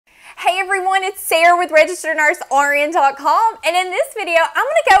everyone, it's Sarah with RegisteredNurseRN.com, and in this video I'm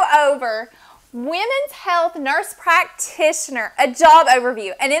going to go over Women's Health Nurse Practitioner, a job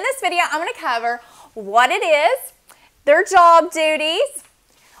overview. And in this video I'm going to cover what it is, their job duties,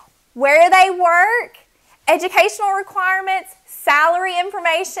 where they work, educational requirements, salary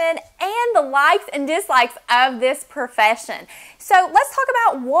information, and the likes and dislikes of this profession. So let's talk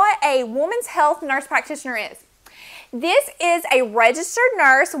about what a Women's Health Nurse Practitioner is. This is a registered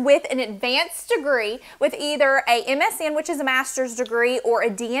nurse with an advanced degree with either a MSN, which is a master's degree, or a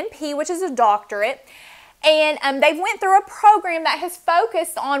DNP, which is a doctorate. And they've went through a program that has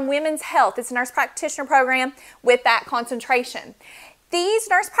focused on women's health. It's a nurse practitioner program with that concentration. These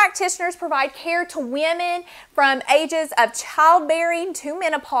nurse practitioners provide care to women from ages of childbearing to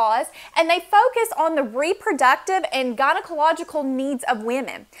menopause, and they focus on the reproductive and gynecological needs of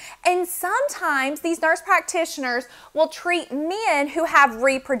women. And sometimes these nurse practitioners will treat men who have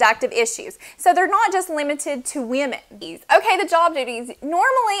reproductive issues. So they're not just limited to women. Okay, the job duties.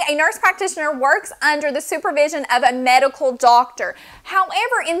 Normally, a nurse practitioner works under the supervision of a medical doctor.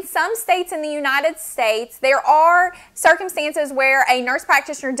 However, in some states in the United States, there are circumstances where a nurse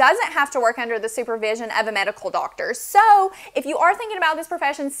practitioner doesn't have to work under the supervision of a medical doctor. So if you are thinking about this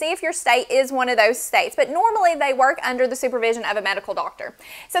profession, see if your state is one of those states. But normally they work under the supervision of a medical doctor.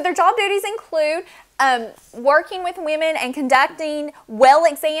 So their job duties include working with women and conducting well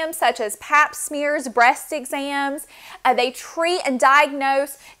exams such as pap smears, breast exams. They treat and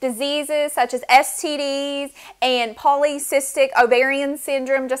diagnose diseases such as STDs and polycystic ovarian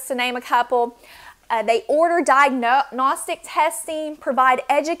syndrome, just to name a couple. They order diagnostic testing, provide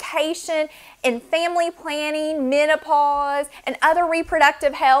education in family planning, menopause, and other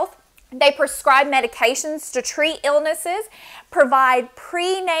reproductive health. They prescribe medications to treat illnesses, provide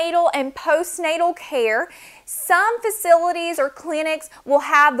prenatal and postnatal care. Some facilities or clinics will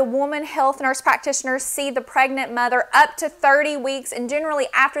have the woman health nurse practitioner see the pregnant mother up to 30 weeks, and generally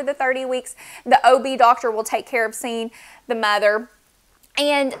after the 30 weeks, the OB doctor will take care of seeing the mother.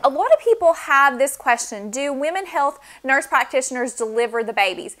 And a lot of people have this question: do women health nurse practitioners deliver the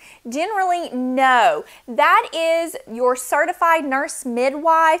babies? Generally, no. That is your certified nurse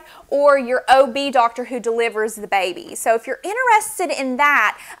midwife or your OB doctor who delivers the baby. So if you're interested in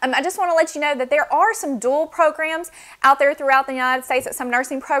that, I just want to let you know that there are some dual programs out there throughout the United States at some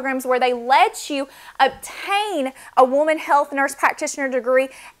nursing programs where they let you obtain a woman health nurse practitioner degree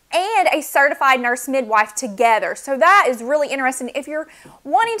and a certified nurse midwife together. So that is really interesting if you're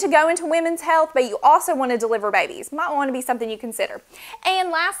wanting to go into women's health, but you also want to deliver babies. Might want to be something you consider. And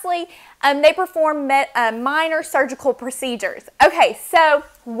lastly, they perform minor surgical procedures. Okay, so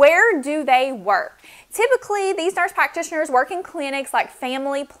where do they work? Typically, these nurse practitioners work in clinics like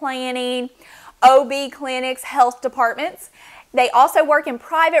family planning, OB clinics, health departments. They also work in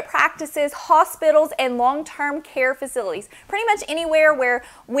private practices, hospitals, and long-term care facilities. Pretty much anywhere where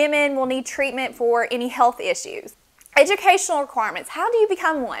women will need treatment for any health issues. Educational requirements. How do you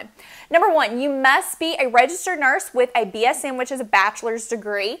become one? Number one, you must be a registered nurse with a BSN, which is a bachelor's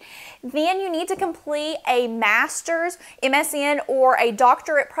degree. Then you need to complete a master's, MSN, or a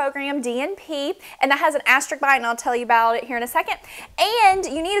doctorate program, DNP, and that has an asterisk by it, and I'll tell you about it here in a second. And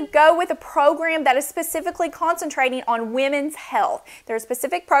you need to go with a program that is specifically concentrating on women's health. There are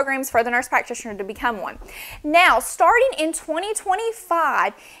specific programs for the nurse practitioner to become one. Now, starting in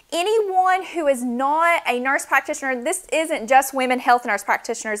 2025, anyone who is not a nurse practitioner, this isn't just women health nurse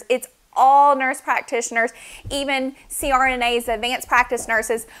practitioners, it's all nurse practitioners, even CRNAs, advanced practice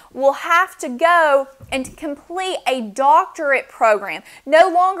nurses, will have to go and complete a doctorate program. No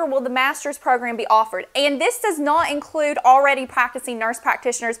longer will the master's program be offered. And this does not include already practicing nurse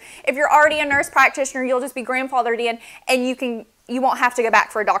practitioners. If you're already a nurse practitioner, you'll just be grandfathered in and you won't have to go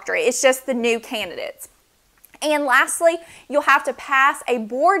back for a doctorate. It's just the new candidates. And lastly, you'll have to pass a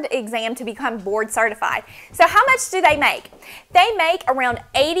board exam to become board certified. So how much do they make? They make around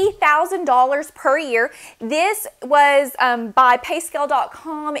 $80,000 per year. This was by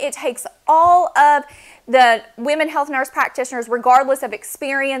payscale.com. It takes all of the women health nurse practitioners, regardless of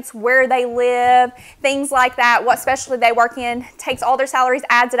experience, where they live, things like that, what specialty they work in, takes all their salaries,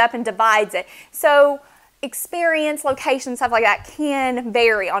 adds it up, and divides it. So experience, location, stuff like that can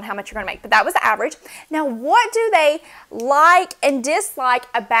vary on how much you're going to make, but that was the average. Now, what do they like and dislike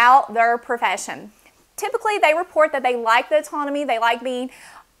about their profession? Typically, they report that they like the autonomy, they like being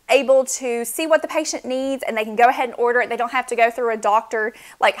able to see what the patient needs, and they can go ahead and order it. They don't have to go through a doctor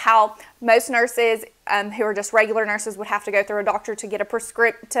like how most nurses who are just regular nurses would have to go through a doctor to get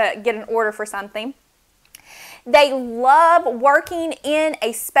an order for something. They love working in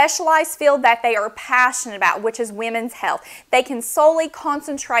a specialized field that they are passionate about, which is women's health. They can solely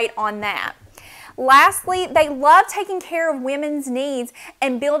concentrate on that. Lastly, they love taking care of women's needs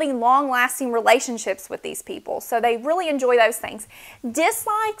and building long-lasting relationships with these people. So they really enjoy those things.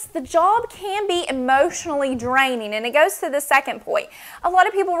 Dislikes, the job can be emotionally draining, and it goes to the second point. A lot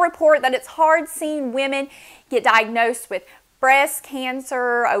of people report that it's hard seeing women get diagnosed with breast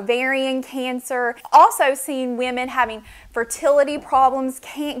cancer, ovarian cancer, also seeing women having fertility problems,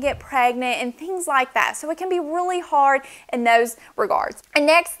 can't get pregnant, and things like that. So it can be really hard in those regards. And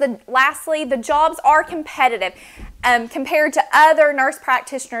next, lastly, the jobs are competitive compared to other nurse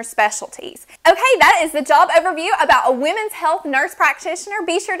practitioner specialties. Okay, that is the job overview about a women's health nurse practitioner.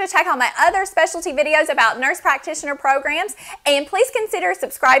 Be sure to check out my other specialty videos about nurse practitioner programs, and please consider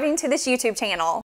subscribing to this YouTube channel.